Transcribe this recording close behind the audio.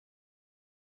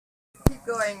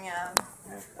Keep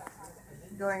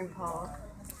going, Paul.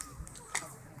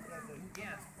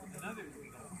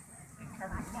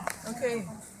 Okay,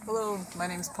 hello, my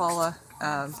name's Paula,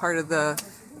 part of the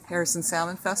Harrison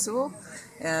Salmon Festival,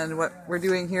 and what we're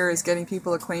doing here is getting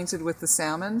people acquainted with the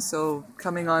salmon, so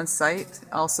coming on site.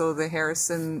 Also the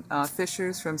Harrison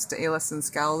fishers from Staelis and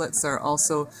Scowlitz are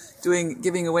also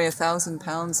giving away 1,000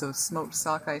 pounds of smoked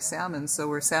sockeye salmon, so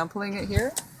we're sampling it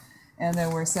here, and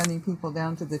then we're sending people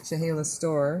down to the Chehalis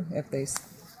store. If they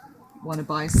want to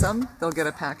buy some, they'll get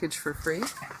a package for free.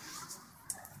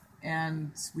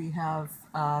 And we have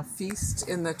a feast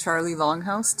in the Charlie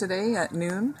Longhouse today at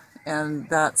noon, and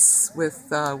that's with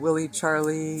Willie,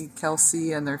 Charlie,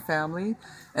 Kelsey, and their family,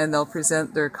 and they'll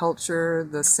present their culture,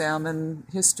 the salmon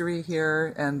history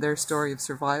here, and their story of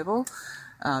survival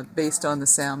based on the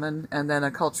salmon, and then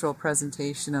a cultural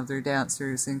presentation of their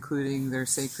dancers, including their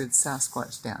sacred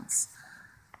Sasquatch dance.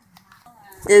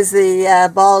 Is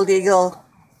the Bald Eagle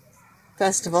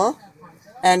Festival,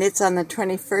 and it's on the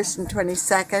 21st and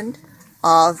 22nd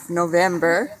of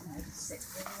November,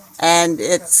 and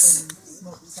it's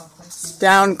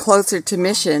down closer to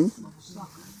Mission.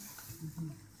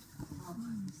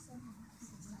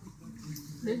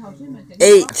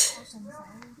 Eight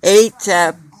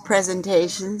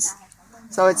presentations,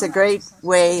 so it's a great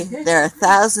way. There are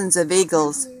thousands of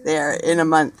eagles there in a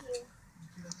month,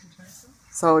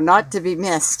 so not to be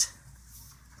missed.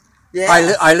 Yeah.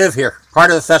 I live here, part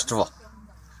of the festival.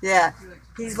 Yeah,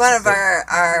 he's one of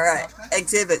our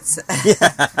exhibits.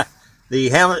 Yeah. The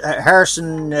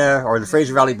Harrison or the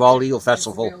Fraser Valley Bald Eagle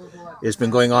Festival has been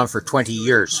going on for 20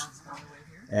 years.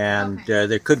 And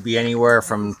there could be anywhere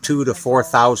from 2,000 to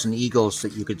 4,000 eagles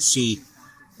that you could see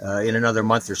in another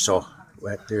month or so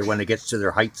when it gets to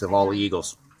their heights of all the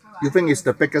eagles. You think it's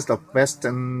the biggest of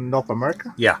Western North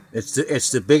America? Yeah, it's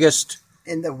the biggest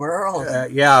in the world.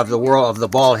 Yeah, of the world, of the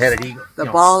bald-headed eagle. The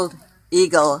bald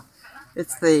eagle.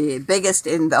 It's the biggest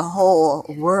in the whole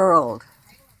world.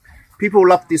 People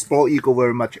love this bald eagle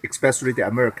very much, especially the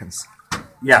Americans.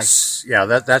 Yes, yeah,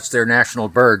 that's their national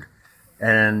bird.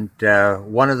 And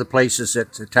one of the places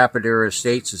at Tapadera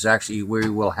Estates is actually where we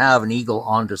will have an eagle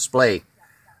on display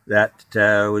that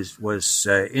was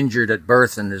injured at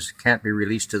birth and can't be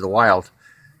released to the wild.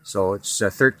 So it's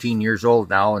 13 years old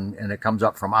now, and it comes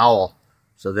up from Owl.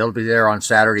 So they'll be there on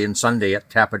Saturday and Sunday at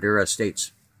Tapadera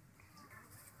Estates.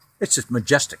 It's just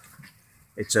majestic.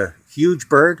 It's a huge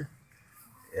bird.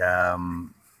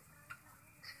 And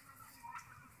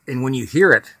when you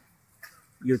hear it,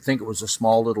 you'd think it was a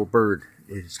small little bird.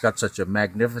 It's got such a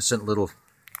magnificent little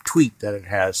tweet that it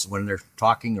has when they're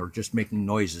talking or just making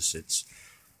noises. It's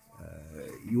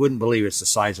you wouldn't believe it's the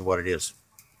size of what it is.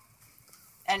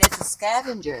 And it's a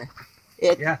scavenger.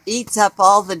 It eats up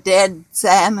all the dead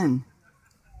salmon.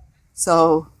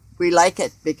 So we like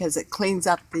it because it cleans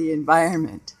up the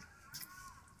environment.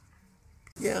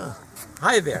 Yeah.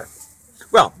 Hi there.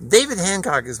 Well, David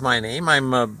Hancock is my name.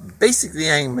 I'm basically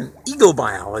an eagle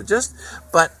biologist,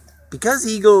 but because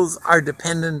eagles are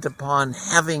dependent upon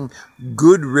having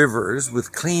good rivers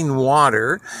with clean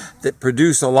water that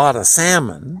produce a lot of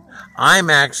salmon, I'm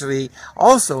actually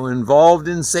also involved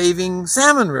in saving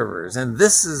salmon rivers. And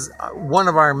this is one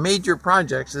of our major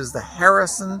projects, is the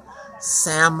Harrison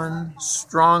Salmon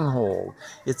Stronghold.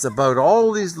 It's about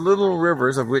all these little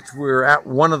rivers, of which we're at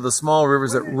one of the small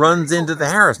rivers that runs into the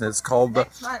Harrison. It's called the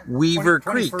Wavier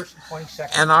Creek.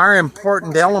 And our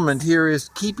important element here is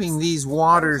keeping these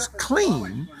waters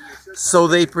clean so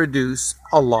they produce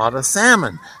a lot of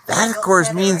salmon. That, of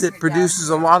course, means it produces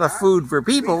a lot of food for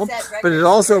people, but it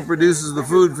also produces the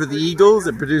food for the eagles,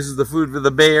 it produces the food for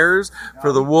the bears,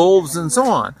 for the wolves, and so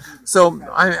on. So,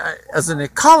 as an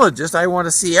ecologist, I want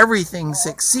to see everything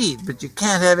succeed, but you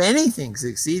can't have anything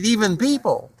succeed, even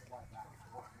people,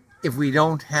 if we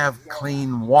don't have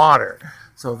clean water.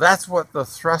 So that's what the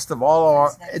thrust of all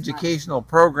our educational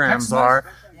programs are,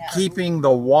 keeping the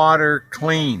water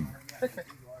clean.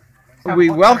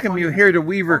 We welcome you here to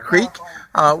Wavier Creek,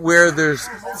 where there's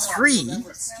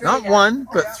not one,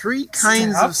 but three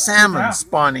kinds of salmon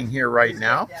spawning here right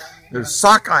now. There's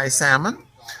sockeye salmon,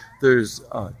 there's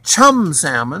chum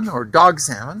salmon, or dog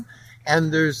salmon,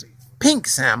 and there's pink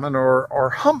salmon,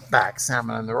 or humpback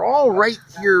salmon, and they're all right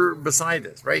here beside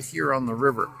us, right here on the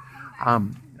river.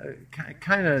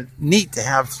 Kind of neat to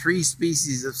have three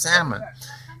species of salmon.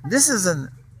 This is an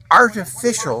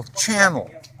artificial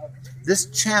channel. This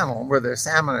channel where the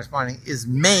salmon are spawning is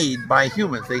made by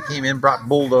humans. They came in, brought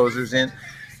bulldozers in,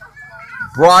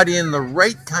 brought in the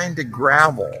right kind of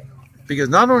gravel, because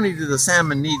not only do the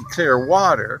salmon need clear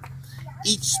water,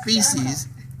 each species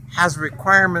has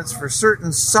requirements for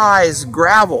certain size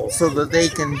gravel so that they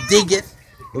can dig it,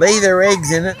 lay their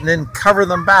eggs in it, and then cover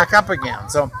them back up again.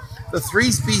 So the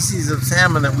 3 species of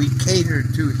salmon that we cater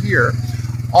to here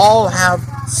all have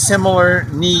similar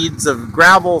needs of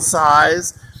gravel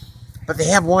size, but they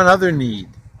have one other need,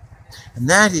 and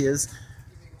that is,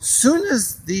 soon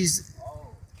as these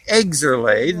eggs are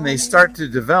laid and they start to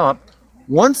develop,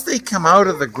 once they come out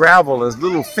of the gravel as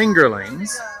little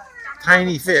fingerlings,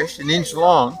 tiny fish, an inch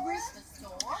long,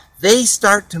 they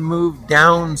start to move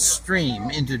downstream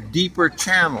into deeper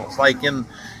channels, like in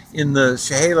the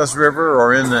Chehalis River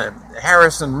or in the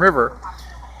Harrison River,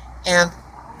 and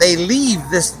they leave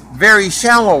this very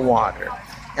shallow water.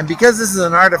 And because this is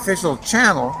an artificial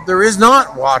channel, there is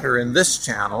not water in this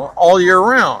channel all year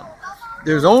round.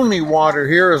 There's only water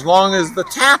here as long as the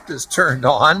tap is turned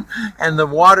on and the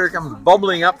water comes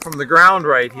bubbling up from the ground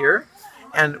right here.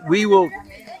 And we will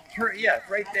turn, yeah,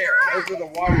 right there. Those are the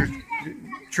water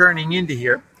churning into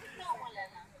here.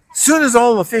 Soon as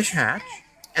all the fish hatch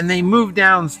and they move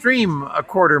downstream a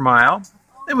 1/4 mile,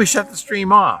 then we shut the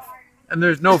stream off. And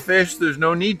there's no fish, there's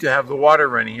no need to have the water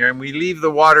running here. And we leave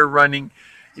the water running.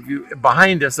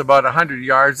 Behind us, about 100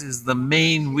 yards, is the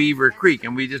main Wavier Creek,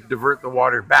 and we just divert the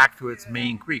water back to its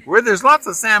main creek, where there's lots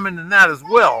of salmon in that as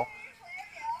well.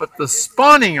 But the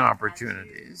spawning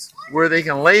opportunities, where they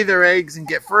can lay their eggs and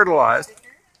get fertilized,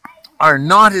 are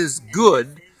not as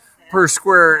good per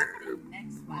square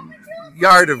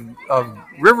yard of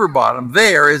river bottom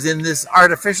there as in this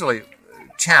artificial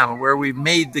channel, where we've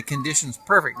made the conditions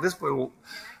perfect. This will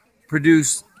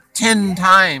produce 10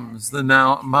 times the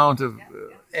amount of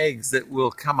eggs that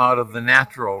will come out of the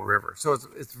natural river. So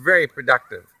it's very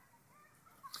productive.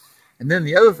 And then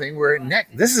the other thing,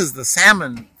 this is the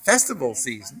salmon festival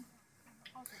season.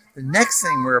 The next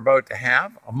thing we're about to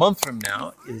have a month from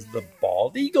now is the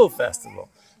Bald Eagle Festival.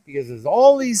 Because as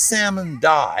all these salmon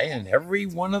die, and every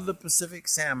one of the Pacific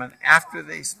salmon, after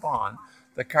they spawn,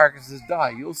 the carcasses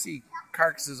die. You'll see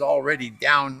carcasses already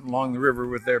down along the river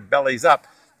with their bellies up.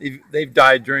 They've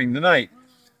died during the night.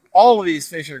 All of these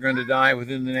fish are going to die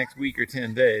within the next week or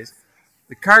 10 days.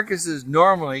 The carcasses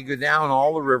normally go down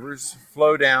all the rivers,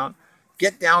 flow down,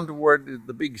 get down toward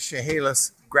the big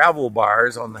Chehalis gravel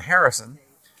bars on the Harrison,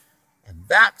 and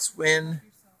that's when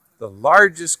the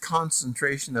largest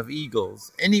concentration of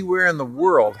eagles anywhere in the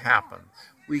world happen.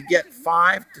 We get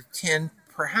 5 to 10,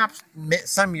 perhaps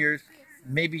some years,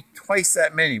 maybe twice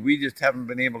that many. We just haven't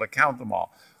been able to count them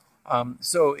all.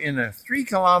 So in a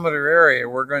 3-kilometer area,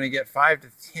 we're going to get 5,000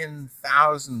 to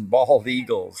 10,000 bald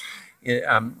eagles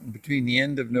between the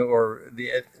end of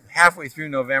halfway through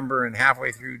November and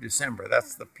halfway through December.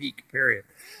 That's the peak period.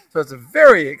 So it's a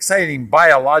very exciting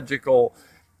biological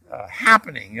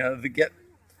happening to get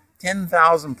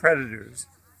 10,000 predators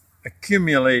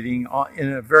accumulating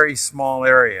in a very small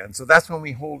area. And so that's when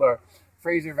we hold our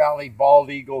Fraser Valley Bald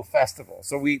Eagle Festival.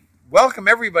 So we welcome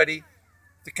everybody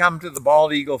to come to the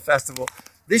Bald Eagle Festival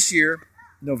this year,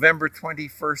 November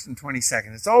 21st and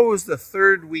 22nd. It's always the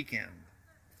 3rd weekend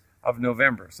of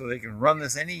November, so they can run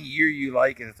this any year you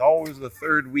like, and it's always the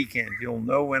 3rd weekend. You'll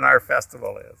know when our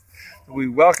festival is. So we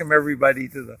welcome everybody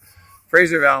to the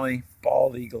Fraser Valley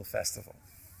Bald Eagle Festival.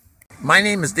 My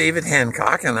name is David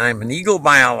Hancock, and I'm an eagle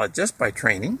biologist by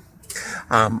training.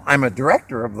 I'm a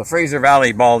director of the Fraser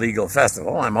Valley Bald Eagle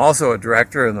Festival. I'm also a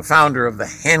director and the founder of the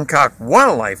Hancock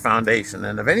Wildlife Foundation.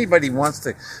 And if anybody wants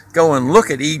to go and look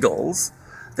at eagles,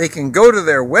 they can go to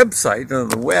their website on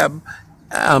the web.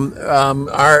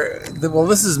 Well,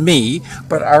 this is me,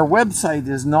 but our website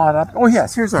is not up. Oh,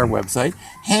 yes, here's our website,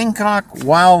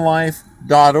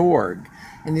 hancockwildlife.org.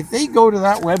 And if they go to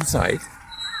that website,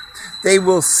 they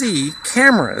will see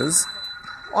cameras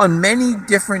on many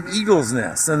different eagles'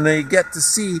 nests, and they get to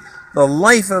see the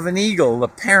life of an eagle, the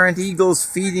parent eagles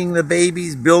feeding the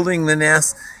babies, building the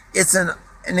nest. It's an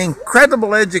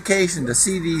incredible education to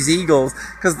see these eagles,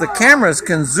 because the cameras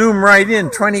can zoom right in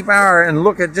 20 power and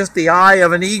look at just the eye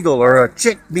of an eagle or a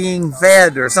chick being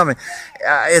fed or something.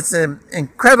 It's an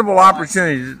incredible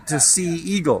opportunity to see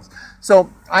eagles. So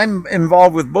I'm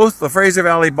involved with both the Fraser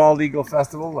Valley Bald Eagle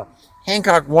Festival, the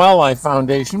Hancock Wildlife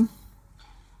Foundation,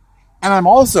 and I'm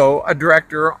also a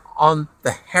director on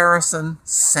the Harrison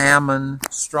Salmon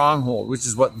Stronghold, which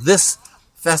is what this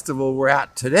festival we're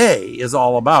at today is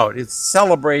all about. It's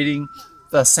celebrating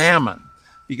the salmon,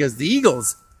 because the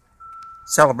eagles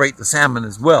celebrate the salmon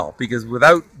as well, because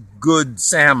without good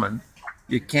salmon,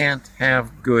 you can't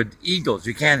have good eagles.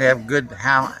 You can't have good,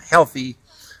 healthy,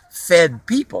 fed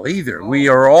people either. We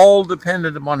are all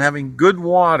dependent upon having good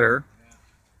water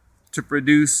to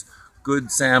produce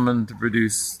good salmon, to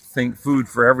produce food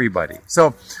for everybody.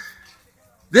 So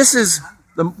this is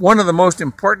one of the most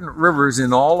important rivers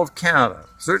in all of Canada,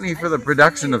 certainly for the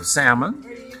production of salmon.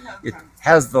 It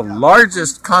has the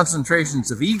largest concentrations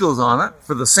of eagles on it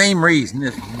for the same reason.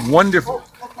 It's wonderful.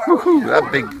 Woo-hoo,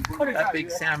 that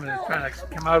big salmon is trying to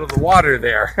come out of the water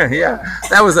there. Yeah,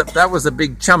 that was a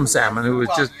big chum salmon who was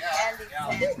just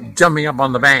jumping up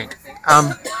on the bank.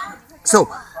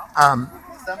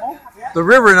 The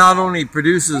river not only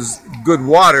produces good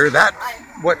water, that's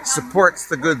what supports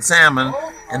the good salmon,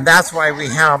 and that's why we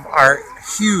have our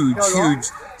huge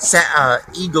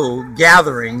eagle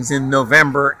gatherings in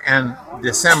November and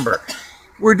December.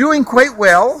 We're doing quite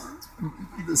well.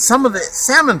 Some of the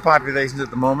salmon populations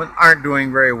at the moment aren't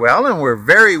doing very well, and we're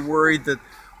very worried that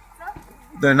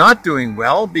they're not doing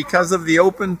well because of the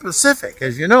open Pacific.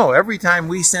 As you know, every time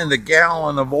we send a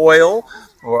gallon of oil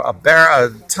or a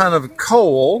ton of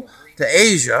coal to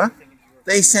Asia,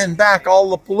 they send back all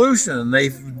the pollution. They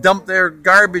dump their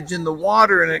garbage in the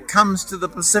water and it comes to the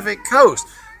Pacific coast.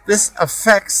 This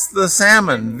affects the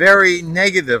salmon very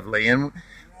negatively, and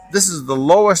this is the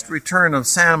lowest return of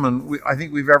salmon I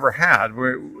think we've ever had.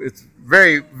 It's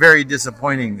very, very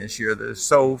disappointing this year. There's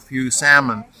so few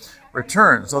salmon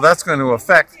return. So that's going to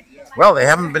affect, well, they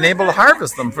haven't been able to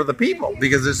harvest them for the people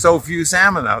because there's so few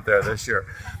salmon out there this year.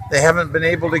 They haven't been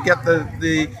able to get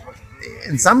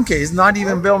in some cases, not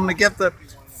even been able to get the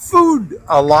food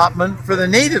allotment for the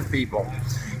native people.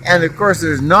 And of course,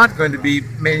 there's not going to be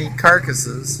many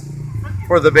carcasses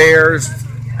for the bears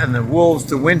and the wolves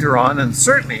to winter on, and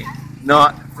certainly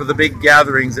not for the big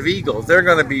gatherings of eagles. They're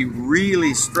going to be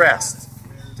really stressed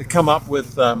to come up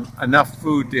with enough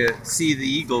food to see the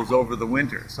eagles over the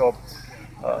winter. So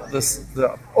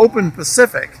the open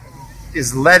Pacific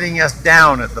is letting us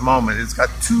down at the moment. It's got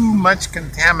too much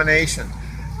contamination.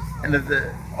 And if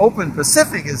the open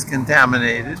Pacific is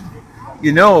contaminated,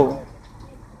 you know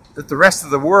that the rest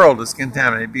of the world is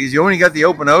contaminated, because you only got the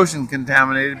open ocean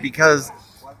contaminated because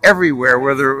everywhere,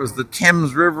 whether it was the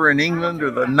Thames River in England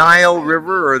or the Nile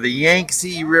River or the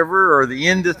Yangtze River or the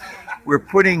Indus, we're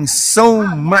putting so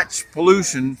much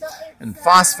pollution and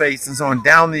phosphates and so on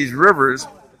down these rivers,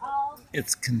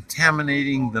 it's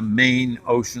contaminating the main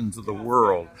oceans of the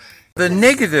world. The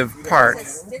negative part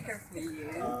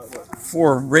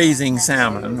for raising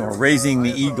salmon or raising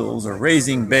the eagles or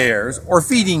raising bears or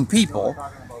feeding people,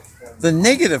 the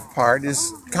negative part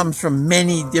comes from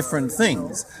many different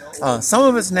things. Some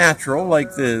of it's natural,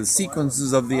 like the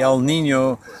sequences of the El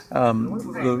Nino,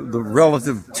 the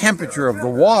relative temperature of the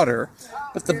water,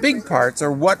 but the big parts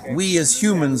are what we as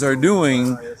humans are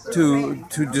doing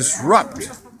to disrupt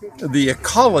the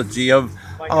ecology of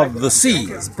the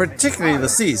seas, particularly the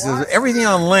seas. Because everything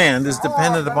on land is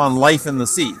dependent upon life in the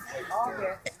sea.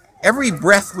 Every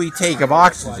breath we take of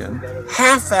oxygen,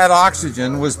 half that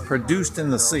oxygen was produced in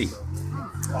the sea.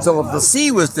 So if the sea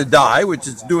was to die, which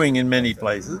it's doing in many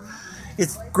places,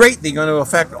 it's greatly going to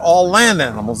affect all land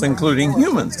animals, including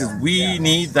humans, because we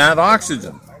need that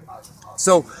oxygen.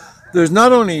 So there's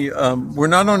not only we're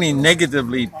not only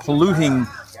negatively polluting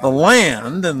the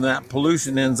land, and that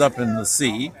pollution ends up in the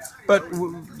sea, but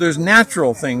there's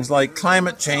natural things like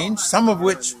climate change, some of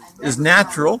which is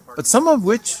natural, but some of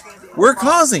which we're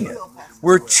causing it.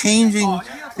 We're changing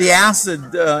the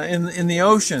acid in the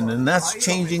ocean, and that's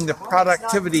changing the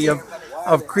productivity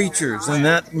of creatures, and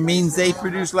that means they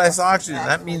produce less oxygen.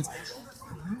 That means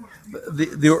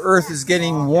the earth is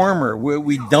getting warmer.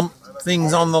 We dump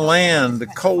things on the land, the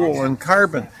coal and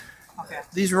carbon.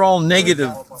 These are all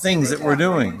negative things that we're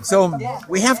doing. So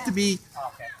we have to be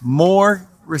more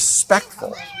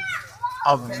respectful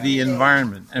of the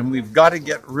environment, and we've got to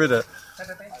get rid of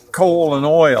coal and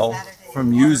oil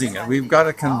from using it. We've got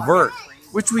to convert,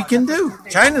 which we can do.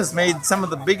 China's made some of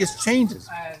the biggest changes.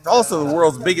 It's also the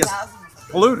world's biggest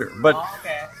polluter, but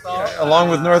along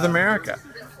with North America.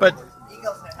 But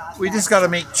we just got to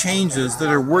make changes that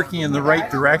are working in the right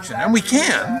direction. And we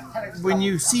can. When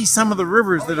you see some of the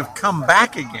rivers that have come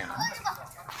back again,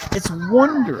 it's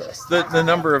wondrous the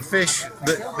number of fish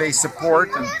that they support,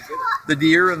 and the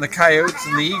deer and the coyotes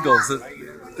and the eagles,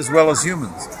 as well as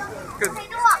humans. Good.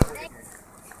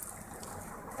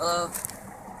 Hello,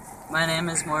 my name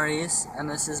is Maurice, and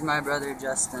this is my brother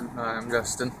Justin. Hi, I'm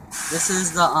Justin. This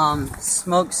is the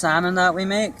smoked salmon that we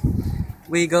make.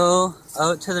 We go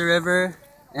out to the river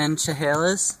in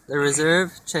Chehalis, the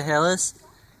reserve, Chehalis.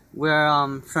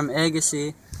 We're from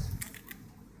Agassiz.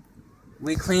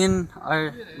 We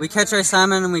catch our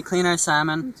salmon and we clean our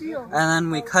salmon, and then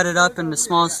we cut it up into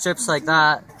small strips like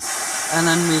that, and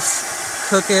then we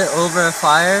cook it over a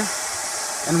fire,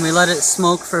 and we let it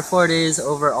smoke for 4 days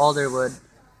over alder wood.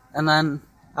 And then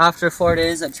after 4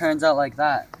 days it turns out like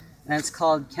that, and it's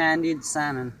called candied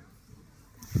salmon.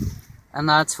 and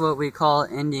that's what we call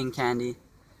Indian candy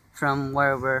from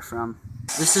where we're from.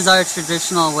 This is our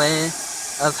traditional way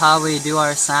of how we do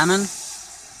our salmon.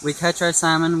 We catch our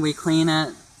salmon, we clean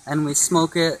it, and we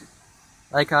smoke it,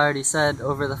 like I already said,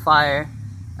 over the fire.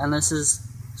 And this is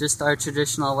just our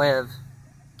traditional way of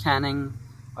canning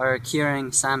or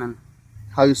curing salmon.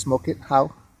 How you smoke it?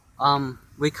 How?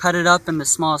 We cut it up into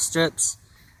small strips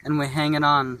and we hang it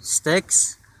on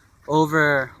sticks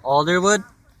over alder wood,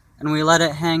 and we let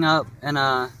it hang up in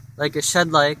a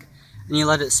shed and you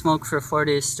let it smoke for 4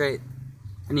 days straight,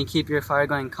 and you keep your fire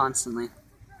going constantly.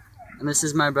 And this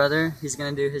is my brother. He's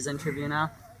gonna do his interview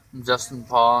now. I'm Justin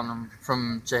Paul, and I'm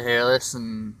from Chehalis,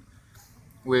 and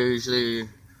we usually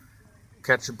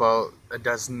catch about a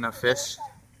dozen of fish,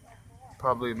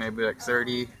 probably maybe like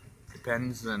 30,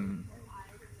 depends, and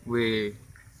we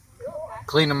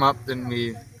clean them up, then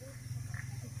we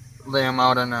lay them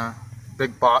out in a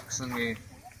big box, and we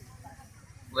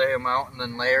lay them out and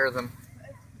then layer them.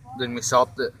 Then we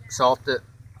salt it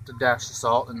to dash the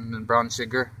salt and then brown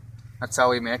sugar. That's how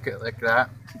we make it like that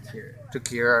to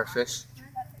cure our fish.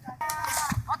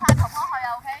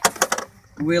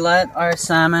 We let our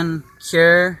salmon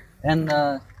cure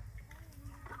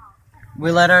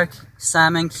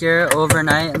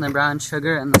overnight in the brown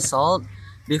sugar and the salt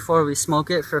before we smoke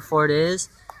it for 4 days,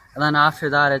 and then after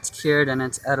that it's cured and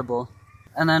it's edible.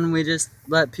 And then we just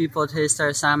let people taste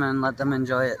our salmon and let them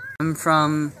enjoy it. I'm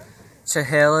from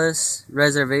Chehalis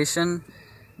Reservation.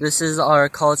 This is our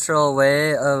cultural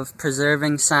way of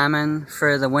preserving salmon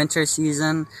for the winter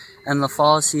season and the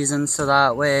fall season, so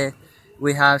that way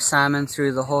we have salmon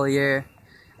through the whole year.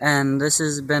 And this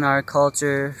has been our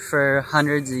culture for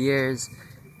hundreds of years.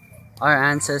 Our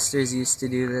ancestors used to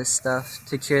do this stuff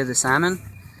to cure the salmon,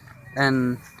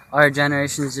 and our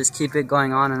generations just keep it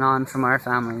going on and on from our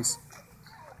families.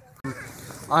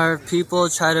 Our people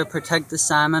try to protect the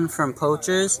salmon from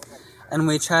poachers, and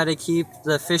we try to keep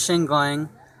the fishing going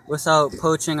without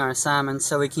poaching our salmon,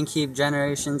 so we can keep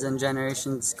generations and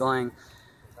generations going.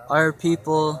 Our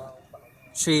people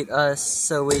treat us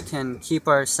so we can keep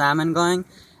our salmon going,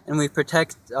 and we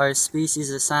protect our species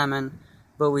of salmon,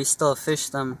 but we still fish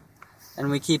them,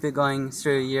 and we keep it going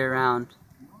through year round.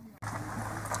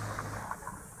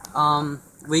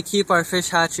 We keep our fish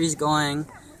hatcheries going,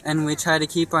 and we try to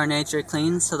keep our nature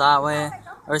clean, so that way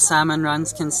our salmon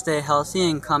runs can stay healthy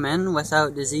and come in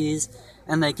without disease,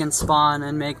 and they can spawn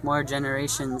and make more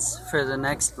generations for the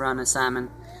next run of salmon.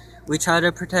 We try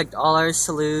to protect all our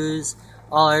sloughs,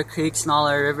 all our creeks and all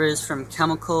our rivers from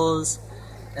chemicals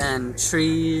and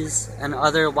trees and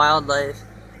other wildlife,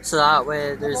 so that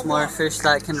way there's more fish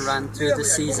that can run through the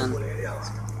season.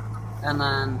 And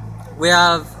then we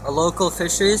have a local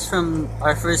fisheries from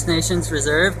our First Nations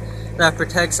reserve that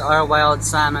protects our wild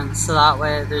salmon, so that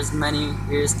way there's many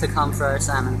years to come for our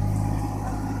salmon.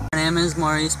 My name is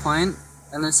Maurice Point,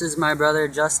 and this is my brother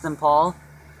Justin Paul.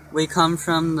 We come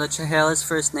from the Chehalis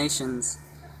First Nations,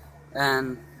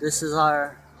 and this is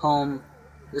our home,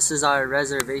 this is our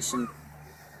reservation.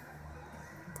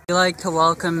 We like to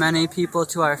welcome many people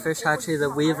to our fish hatchery, the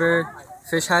Wavier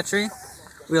Fish Hatchery.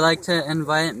 We like to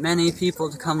invite many people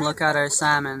to come look at our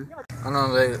salmon. I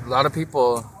know a lot of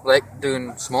people like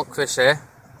doing smoked fish,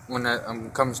 when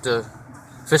it comes to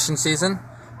fishing season.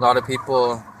 A lot of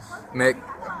people make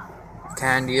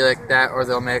candy like that, or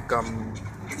they'll make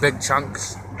big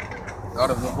chunks out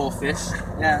of the whole fish.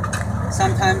 Yeah,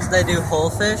 sometimes they do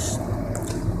whole fish.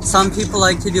 Some people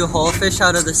like to do whole fish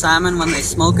out of the salmon when they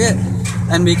smoke it,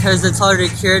 and because it's already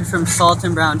cured from salt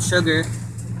and brown sugar,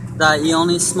 that you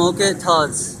only smoke it till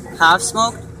it's half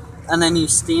smoked, and then you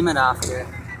steam it after.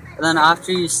 And then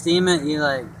after you steam it, you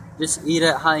just eat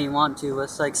it how you want to with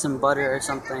some butter or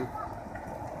something.